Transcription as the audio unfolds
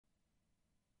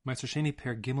Ma'aser Sheini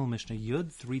per Gimel Mishnah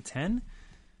Yud 310.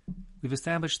 We've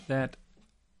established that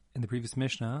in the previous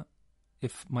Mishnah,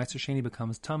 if Ma'aser Sheini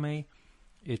becomes Tameh,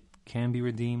 it can be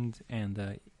redeemed,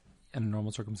 and in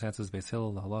normal circumstances, Beis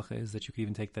Hillel, the halacha is that you can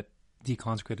even take that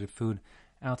deconsecrated food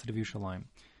out to the Yerushalayim.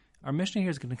 Our Mishnah here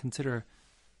is going to consider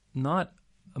not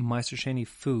a Ma'aser Sheini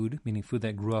food, meaning food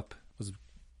that grew up, was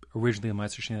originally a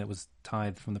Ma'aser Sheini that was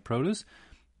tithed from the produce,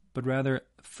 but rather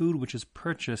food which is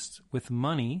purchased with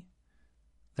money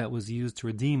that was used to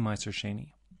redeem Ma'aser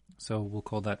Sheini. So we'll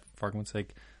call that, for argument's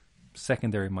sake,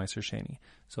 secondary Ma'aser Sheini.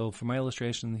 So for my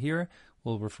illustration here,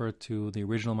 we'll refer to the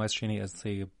original Ma'aser Sheini as,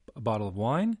 say, a bottle of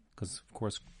wine, because of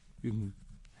course you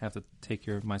have to take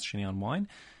your Ma'aser Sheini on wine,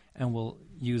 and we'll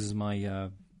use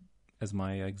as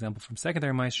my example from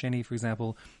secondary Ma'aser Sheini, for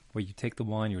example, where you take the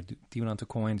wine, you're dealing onto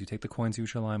coins, you take the coins to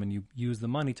Yerushalayim, and you use the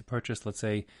money to purchase, let's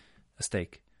say, a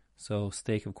steak. So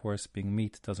steak, of course, being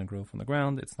meat, doesn't grow from the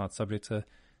ground. It's not subject to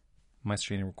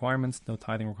Ma'aser Sheini requirements, no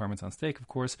tithing requirements on steak, of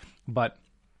course, but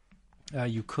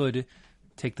you could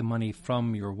take the money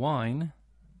from your wine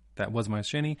that was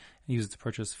Ma'aser Sheini and use it to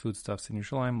purchase foodstuffs in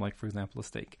Yerushalayim, like, for example, a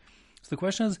steak. So the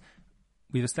question is,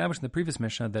 we've established in the previous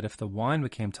Mishnah that if the wine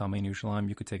became Tameh in Yerushalayim,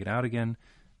 you could take it out again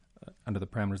under the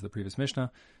parameters of the previous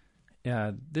Mishnah.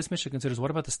 This Mishnah considers,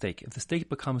 what about the steak? If the steak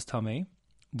becomes Tameh,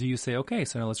 do you say, okay,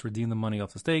 so now let's redeem the money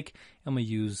off the steak, and we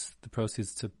use the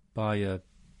proceeds to buy a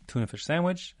tuna fish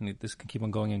sandwich, and this can keep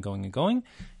on going and going and going,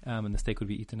 and the steak would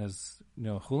be eaten as,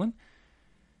 chulin.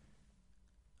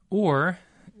 Or,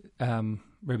 Rabbi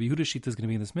Yehuda's shita is going to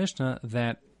be in this Mishnah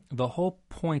that the whole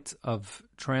point of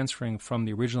transferring from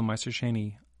the original Ma'aser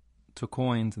Sheini to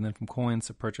coins, and then from coins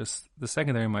to purchase the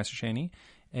secondary Ma'aser Sheini,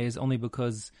 is only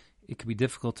because it could be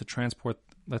difficult to transport,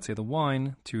 let's say, the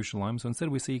wine to Yerushalayim. So instead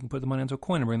we say you can put the money into a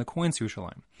coin and bring the coins to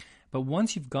Yerushalayim. But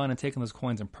once you've gone and taken those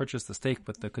coins and purchased the steak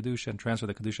with the Kedusha and transfer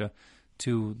the Kedusha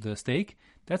to the steak,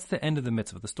 that's the end of the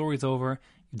mitzvah. The story's over.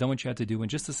 You've done what you had to do. In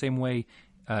just the same way,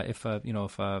 if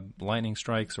lightning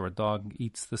strikes or a dog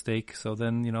eats the steak, so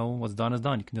then, what's done is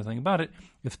done. You can do nothing about it.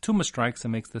 If tumah strikes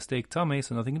and makes the steak tameh,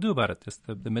 so nothing to do about it. Just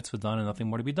the mitzvah done and nothing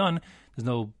more to be done. There's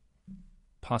no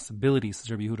possibility, says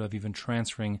Rabbi Yehuda, of even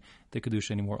transferring the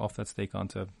Kedusha anymore off that steak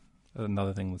onto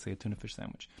another thing, let's say a tuna fish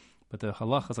sandwich. But the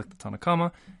halacha is like the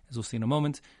Tanakama, as we'll see in a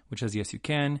moment, which says, yes, you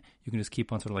can. You can just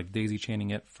keep on sort of like daisy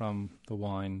chaining it from the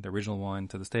wine, the original wine,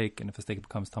 to the steak. And if the steak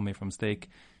becomes tameh from steak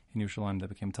in Yerushalayim, that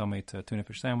became tameh to a tuna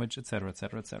fish sandwich, etc.,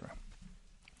 etc., etc.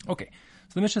 Okay,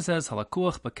 so the Mishnah says,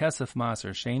 halakuach b'kesef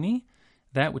Maaser Sheini,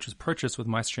 that which was purchased with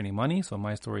Ma'aser Sheini money. So in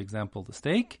my story example, the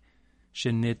steak,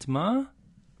 shenitma,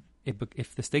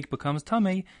 if the steak becomes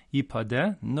tameh,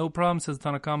 yipadeh, no problem, says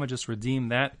Tanakama, just redeem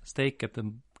that steak, get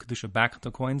the Kedusha back into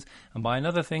coins, and buy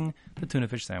another thing, the tuna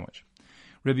fish sandwich.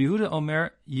 Rabbi Yehuda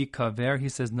Omer yikaver, he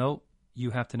says, no, you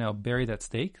have to now bury that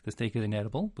steak. The steak is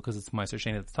inedible because it's Ma'aser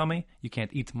Sheini that's tameh. You can't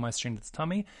eat Ma'aser Sheini that's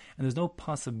tameh, and there's no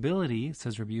possibility,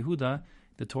 says Rabbi Yehuda,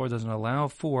 the Torah doesn't allow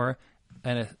for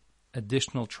an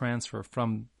additional transfer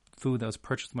from food that was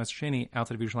purchased with Ma'aser Sheini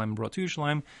outside of Yerushalayim and brought to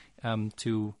Yerushalayim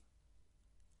to,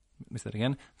 let me say that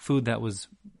again, food that was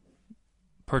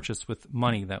purchased with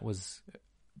money that was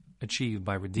achieved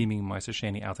by redeeming Ma'aser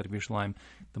Sheini outside of Yerushalayim.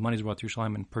 The money is brought to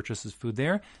Yerushalayim and purchases food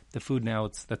there. The food now,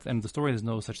 that's the end of the story. There's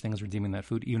no such thing as redeeming that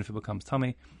food, even if it becomes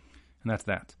tameh, and that's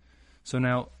that. So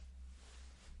now,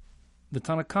 the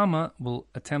Tanakama will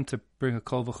attempt to bring a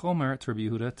kol v'chomer to Rabbi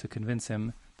Yehuda to convince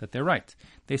him that they're right.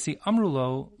 They say,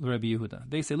 Amrulo Rabbi Yehuda.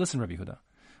 They say, listen, Rabbi Yehuda,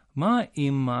 Ma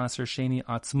im Ma'aser Sheini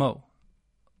atzmo.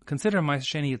 Consider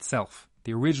Ma'aser Sheini itself,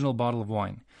 the original bottle of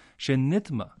wine.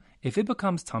 Shenitma, if it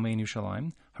becomes tameh in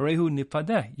Yerushalayim, harehu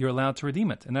nipadeh, you're allowed to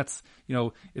redeem it. And that's,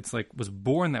 it's like, was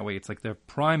born that way. It's like their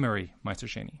primary Ma'aser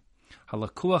Sheini.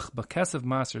 Halakuach b'kesef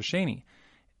Ma'aser Sheini,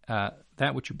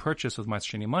 that which you purchase with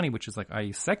Ma'aser Sheini money, which is like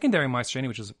a secondary Ma'aser Sheini,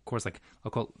 which is, of course, like,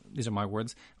 I'll call, these are my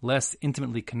words, less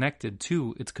intimately connected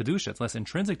to its Kedusha. It's less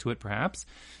intrinsic to it, perhaps.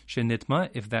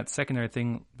 Shenitma, if that secondary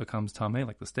thing becomes tameh,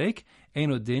 like the steak,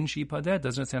 eino din shipadeh,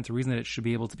 doesn't it stand to reason that it should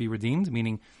be able to be redeemed?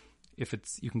 Meaning, if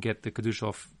you can get the Kedusha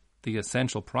off the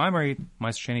essential primary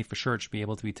Ma'aser Sheini, for sure it should be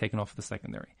able to be taken off the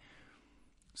secondary.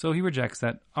 So he rejects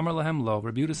that. Amar lahem lo.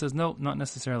 Rabbi Yehuda says, no, not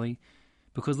necessarily.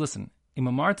 Because listen, if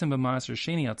you're talking about Ma'aser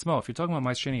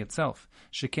Sheini itself,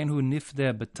 shekenhu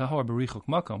nifdeh b'tahor b'richuk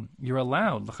makom, you're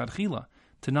allowed, l'chadchila,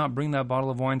 to not bring that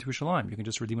bottle of wine to Yerushalayim. You can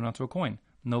just redeem it onto a coin.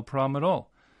 No problem at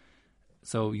all.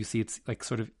 So you see, it's like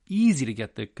sort of easy to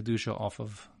get the Kedusha off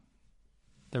of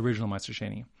the original Ma'aser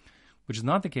Sheini, which is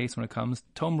not the case when it comes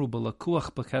Tomru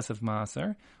b'lakuach b'kesef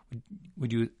Maaser.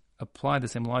 Would you apply the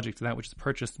same logic to that which is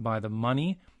purchased by the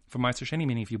money for Ma'aser Sheini?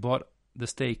 Meaning, if you bought the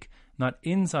steak not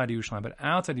inside Yerushalayim but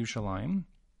outside Yerushalayim,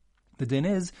 The din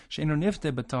is she'eino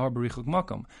nifte b'tahor b'richuk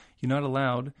makom. You're not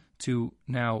allowed to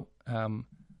now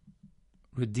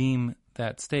redeem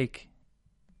that stake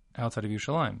outside of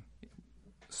Yerushalayim.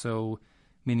 So,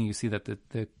 meaning you see that the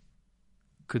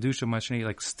kedusha Maaser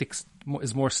Sheini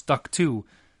is more stuck to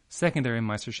secondary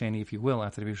Maaser Sheini, if you will,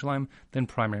 outside of Yerushalayim, than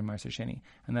primary Maaser Sheini.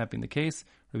 And that being the case,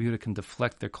 Rabbi Yehuda can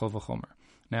deflect their kol v'chomer.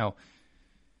 Now,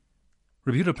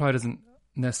 Rabbi Yehuda probably doesn't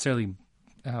necessarily,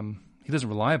 he doesn't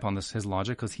rely upon his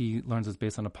logic, because he learns it's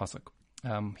based on a pasuk.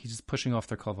 He's just pushing off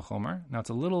their kol v'chomer. Now, it's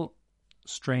a little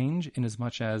strange in as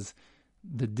much as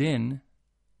the din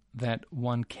that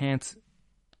one can't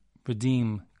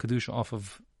redeem kedusha off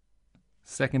of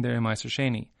secondary Maaser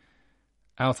Sheini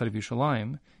outside of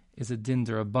Yerushalayim is a din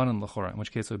derabanan l'chora, in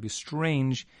which case it would be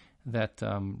strange that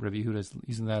Rabbi Yehuda is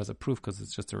using that as a proof, because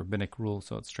it's just a rabbinic rule,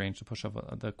 so it's strange to push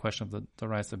up the question of the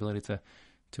Rai's ability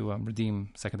to redeem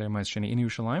secondary Maaser Sheini in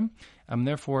Yerushalayim.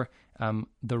 Therefore,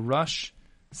 the Rush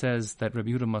says that Rabbi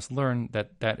Yehuda must learn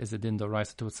that is a din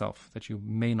d'oraisa to itself, that you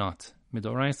may not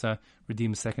midoraisa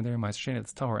redeem secondary Maaser Sheini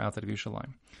that's tahor outside of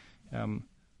Yerushalayim.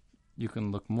 You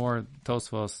can look more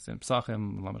Tosfos and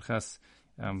Psachim, Lamed Ches,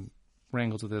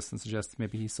 wrangles with this and suggests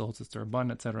maybe he sold his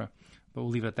Rabban, etc. But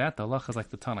we'll leave it at that. The halacha is like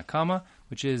the Tanakama,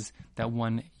 which is that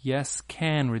one, yes,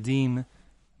 can redeem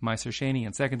Maaser Sheini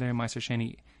and secondary Maaser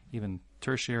Sheini, even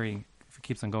tertiary, if it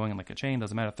keeps on going in like a chain,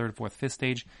 doesn't matter, third, fourth, fifth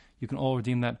stage, you can all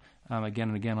redeem that again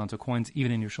and again onto coins,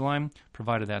 even in Yerushalayim,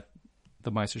 provided that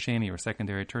the Maaser Sheini or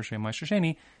secondary, tertiary Maaser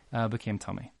Sheini became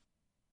Tamei.